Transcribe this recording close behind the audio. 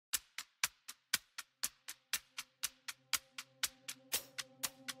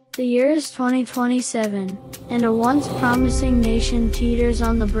The year is 2027, and a once promising nation teeters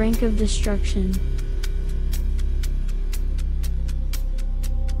on the brink of destruction.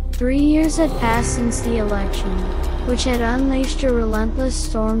 3 years had passed since the election, which had unleashed a relentless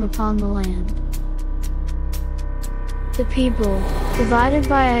storm upon the land. The people, divided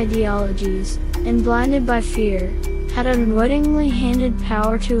by ideologies, and blinded by fear, had unwittingly handed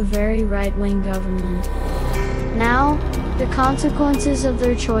power to a very right-wing government. Now, the consequences of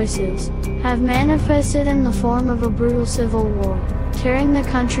their choices have manifested in the form of a brutal civil war, tearing the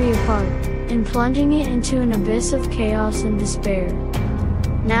country apart, and plunging it into an abyss of chaos and despair.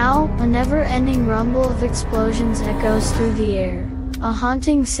 Now, a never-ending rumble of explosions echoes through the air, a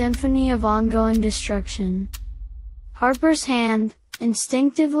haunting symphony of ongoing destruction. Harper's hand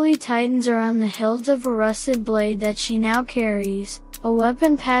instinctively tightens around the hilt of a rusted blade that she now carries, a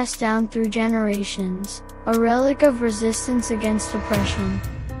weapon passed down through generations, a relic of resistance against oppression.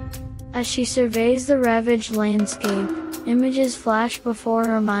 As she surveys the ravaged landscape, images flash before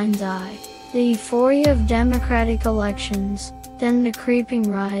her mind's eye, the euphoria of democratic elections, then the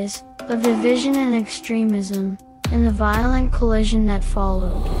creeping rise of division and extremism, and the violent collision that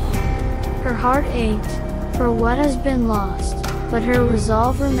followed. Her heart ached for what has been lost, but her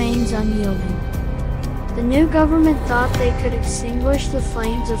resolve remains unyielding. The new government thought they could extinguish the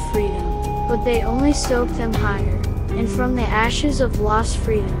flames of freedom, but they only stoked them higher, and from the ashes of lost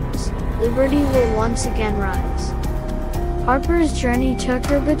freedoms, liberty will once again rise. Harper's journey took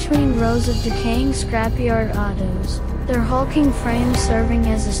her between rows of decaying scrapyard autos, their hulking frames serving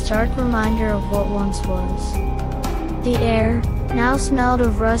as a stark reminder of what once was. The air now smelled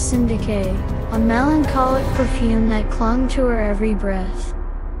of rust and decay, a melancholic perfume that clung to her every breath.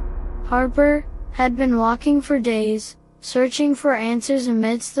 Harper had been walking for days, searching for answers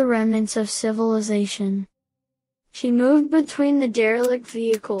amidst the remnants of civilization. She moved between the derelict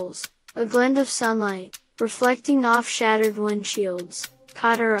vehicles, a glint of sunlight, reflecting off shattered windshields,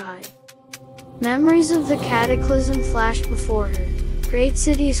 caught her eye. Memories of the cataclysm flashed before her, great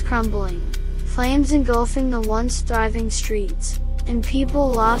cities crumbling, flames engulfing the once thriving streets, and people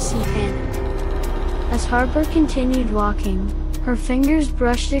lost in panic. As Harper continued walking, her fingers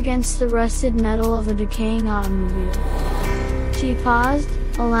brushed against the rusted metal of a decaying automobile. She paused,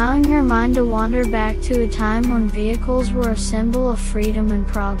 allowing her mind to wander back to a time when vehicles were a symbol of freedom and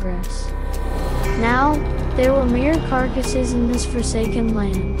progress. Now, they were mere carcasses in this forsaken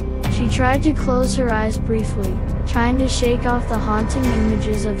land. She tried to close her eyes briefly, trying to shake off the haunting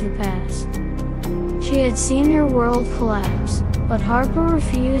images of the past. She had seen her world collapse, but Harper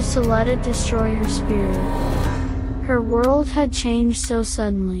refused to let it destroy her spirit. Her world had changed so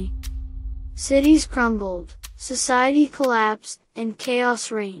suddenly. Cities crumbled, society collapsed, and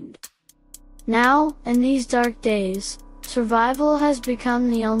chaos reigned. Now, in these dark days, survival has become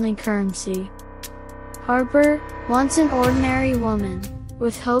the only currency. Harper, once an ordinary woman,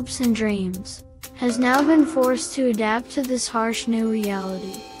 with hopes and dreams, has now been forced to adapt to this harsh new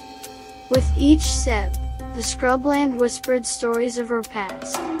reality. With each step, the scrubland whispered stories of her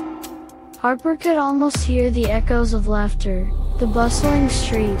past. Harper could almost hear the echoes of laughter, the bustling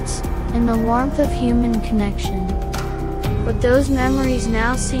streets, and the warmth of human connection. But those memories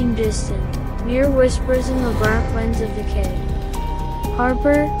now seemed distant, mere whispers in the burnt winds of decay.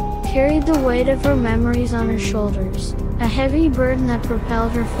 Harper carried the weight of her memories on her shoulders, a heavy burden that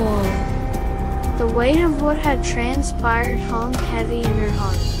propelled her forward. The weight of what had transpired hung heavy in her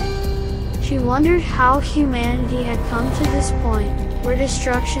heart. She wondered how humanity had come to this point, where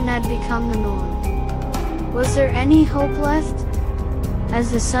destruction had become the norm. Was there any hope left?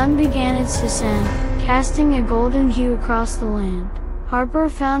 As the sun began its descent, casting a golden hue across the land, Harper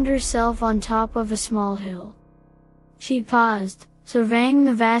found herself on top of a small hill. She paused, surveying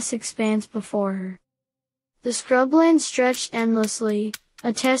the vast expanse before her. The scrubland stretched endlessly,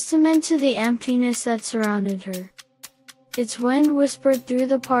 a testament to the emptiness that surrounded her. Its wind whispered through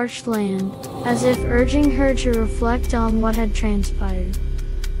the parched land, as if urging her to reflect on what had transpired.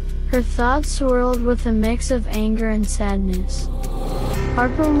 Her thoughts swirled with a mix of anger and sadness.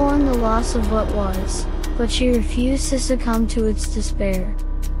 Harper mourned the loss of what was, but she refused to succumb to its despair.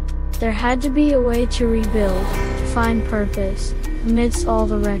 There had to be a way to rebuild, to find purpose, amidst all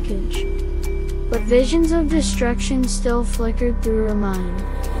the wreckage. But visions of destruction still flickered through her mind.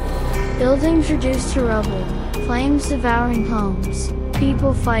 Buildings reduced to rubble, flames devouring homes,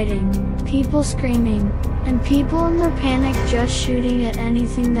 people fighting, people screaming, and people in their panic just shooting at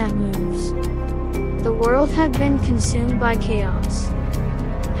anything that moves. The world had been consumed by chaos.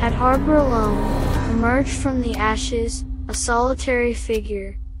 Had Harper alone emerged from the ashes, a solitary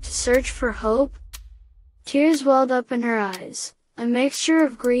figure, to search for hope? Tears welled up in her eyes, a mixture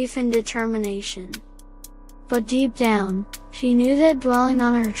of grief and determination. But deep down, she knew that dwelling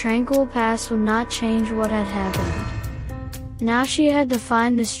on her tranquil past would not change what had happened. Now she had to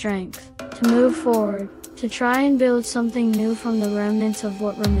find the strength to move forward, to try and build something new from the remnants of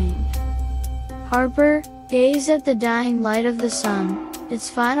what remained. Harper gazed at the dying light of the sun, its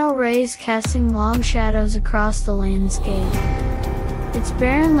final rays casting long shadows across the landscape. Its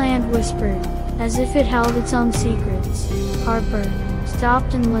barren land whispered, as if it held its own secrets. Harper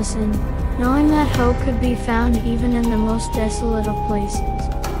stopped and listened, knowing that hope could be found even in the most desolate of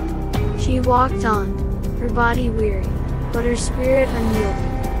places. She walked on, her body weary, but her spirit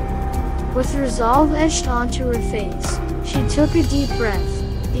unyielding. With resolve etched onto her face, she took a deep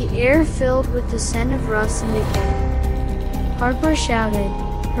breath, the air filled with the scent of rust and decay. Harper shouted,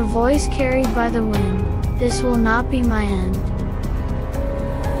 her voice carried by the wind, "This will not be my end.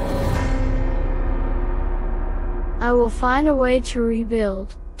 I will find a way to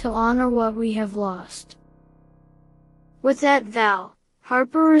rebuild, to honor what we have lost." With that vow,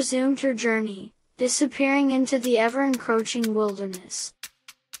 Harper resumed her journey, disappearing into the ever-encroaching wilderness.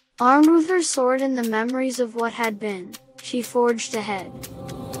 Armed with her sword and the memories of what had been, she forged ahead.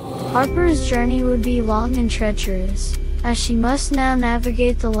 Harper's journey would be long and treacherous, as she must now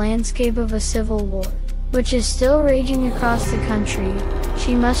navigate the landscape of a civil war, which is still raging across the country.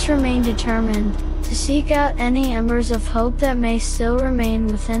 She must remain determined to seek out any embers of hope that may still remain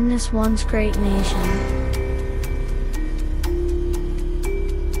within this once great nation.